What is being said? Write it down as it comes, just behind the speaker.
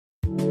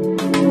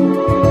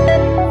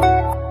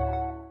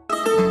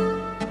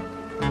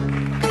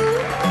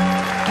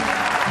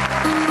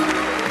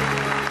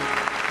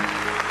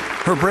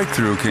Her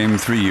breakthrough came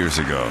 3 years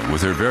ago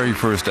with her very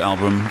first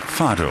album,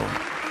 Fado.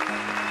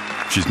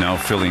 She's now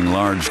filling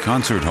large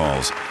concert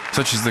halls,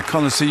 such as the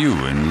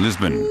Coliseu in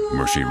Lisbon,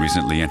 where she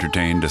recently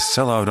entertained a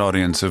sellout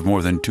audience of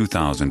more than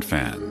 2,000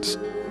 fans.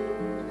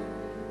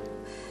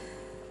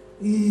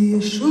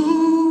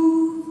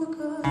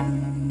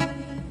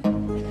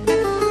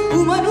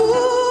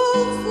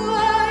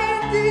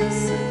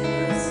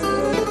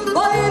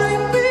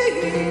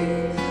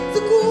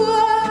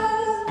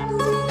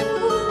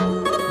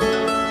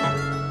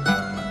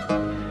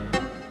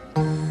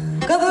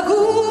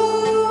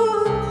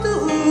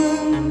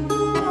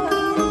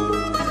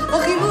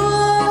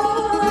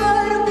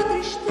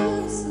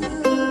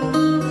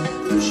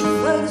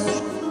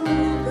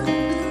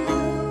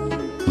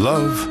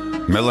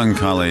 Love,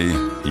 melancholy,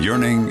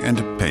 yearning, and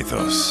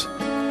pathos.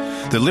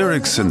 The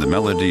lyrics and the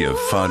melody of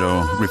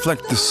Fado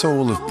reflect the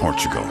soul of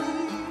Portugal.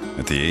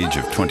 At the age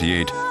of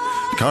 28,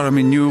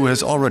 Carminho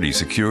has already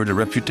secured a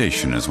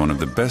reputation as one of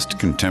the best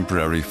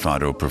contemporary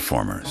Fado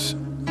performers.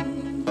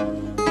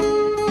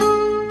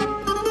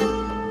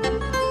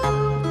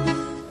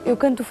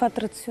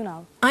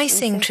 I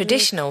sing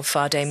traditional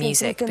Fado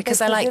music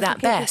because I like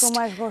that best.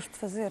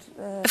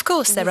 Of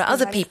course, there are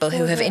other people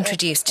who have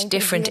introduced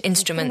different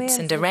instruments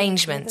and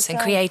arrangements and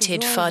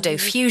created Fado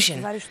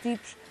fusion.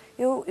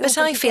 But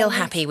I feel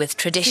happy with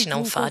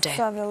traditional Fado.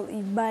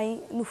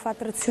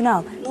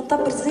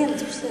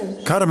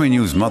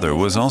 Carminho's mother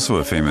was also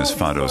a famous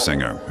Fado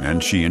singer,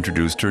 and she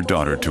introduced her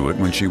daughter to it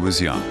when she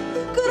was young.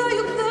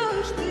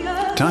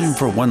 Time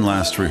for one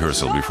last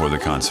rehearsal before the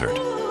concert.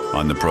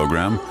 On the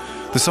program,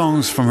 the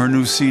songs from her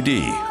new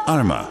CD,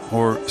 Alma,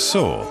 or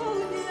Soul,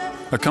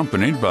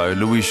 accompanied by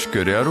Luis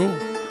Guerreiro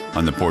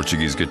on the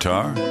Portuguese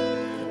guitar,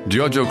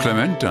 Diogo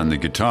Clemente on the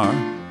guitar,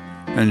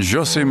 and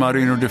José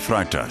Marino de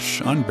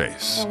Freitas on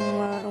bass.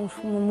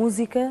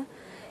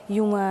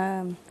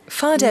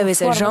 Fado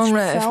is a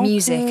genre of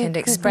music and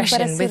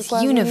expression with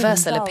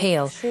universal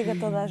appeal.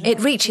 It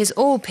reaches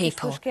all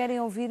people.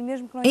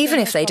 Even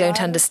if they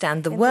don't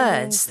understand the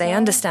words, they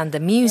understand the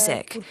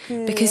music,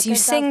 because you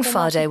sing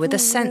Fado with a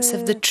sense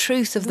of the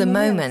truth of the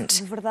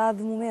moment.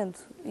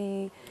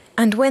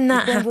 And when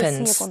that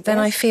happens, then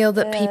I feel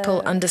that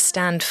people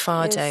understand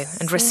Fado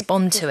and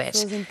respond to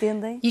it.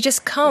 You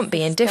just can't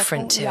be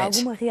indifferent to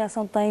it.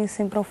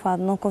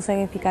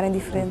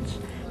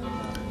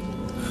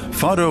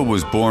 Fado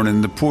was born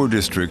in the poor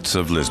districts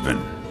of Lisbon.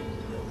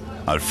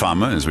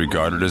 Alfama is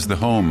regarded as the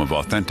home of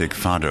authentic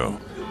Fado.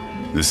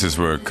 This is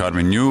where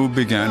Carminho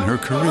began her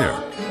career.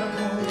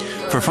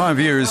 For 5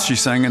 years, she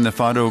sang in the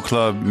Fado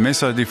club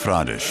Mesa de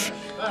Frades.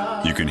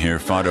 You can hear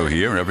Fado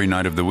here every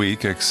night of the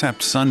week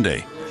except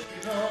Sunday.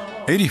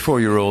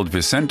 84-year-old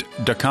Vicente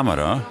da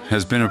Câmara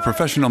has been a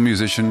professional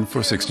musician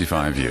for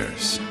 65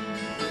 years.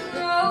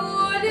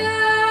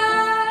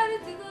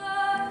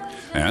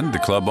 And the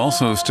club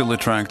also still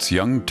attracts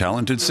young,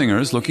 talented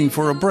singers looking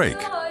for a break,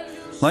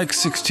 like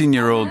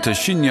 16-year-old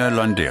Tashinha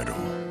Landeiro.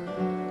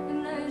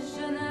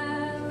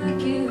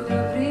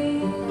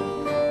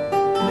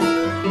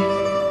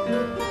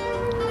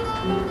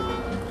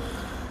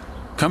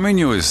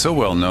 Carminho is so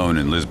well known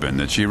in Lisbon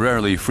that she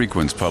rarely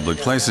frequents public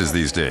places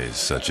these days,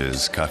 such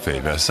as Café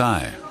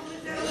Versailles.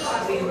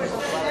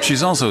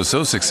 She's also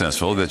so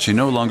successful that she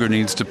no longer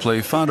needs to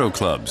play Fado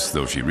clubs,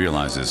 though she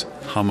realizes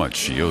how much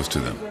she owes to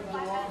them.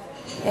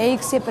 You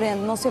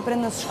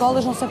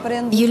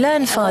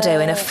learn Fado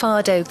in a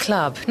Fado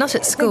club, not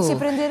at school.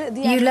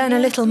 You learn a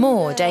little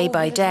more day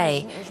by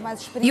day.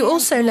 You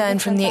also learn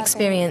from the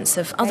experience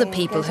of other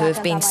people who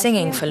have been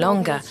singing for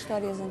longer.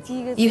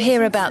 You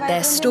hear about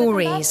their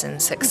stories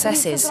and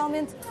successes.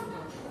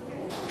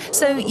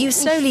 So you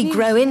slowly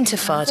grow into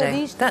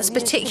Fado. That's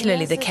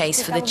particularly the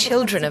case for the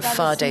children of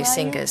Fado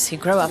singers who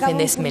grow up in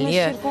this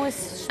milieu.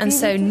 And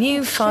so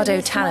new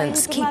Fado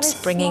talents keep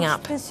springing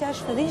up.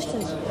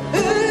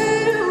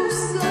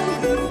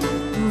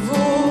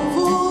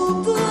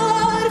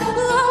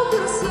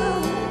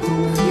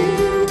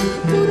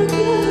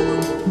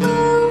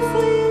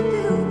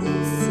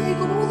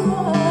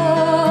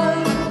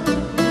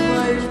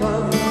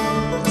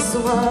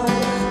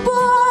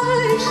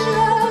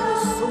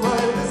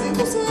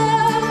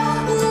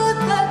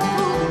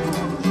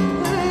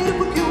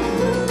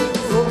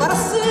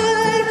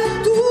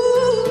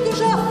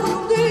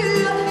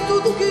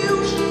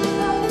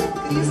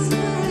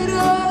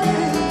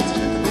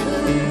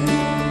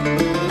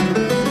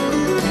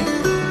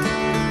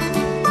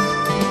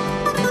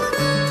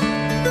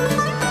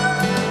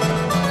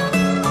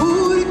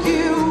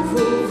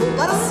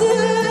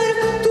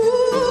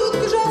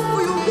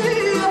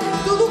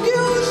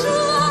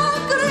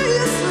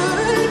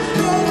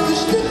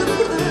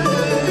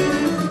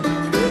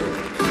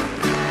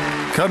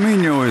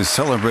 Carminho is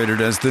celebrated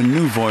as the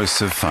new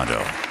voice of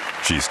Fado.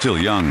 She's still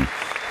young,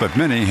 but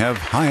many have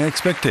high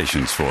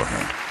expectations for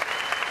her.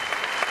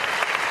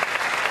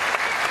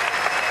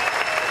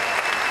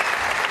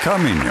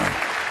 Carminho,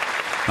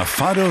 a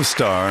Fado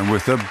star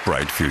with a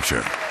bright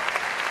future.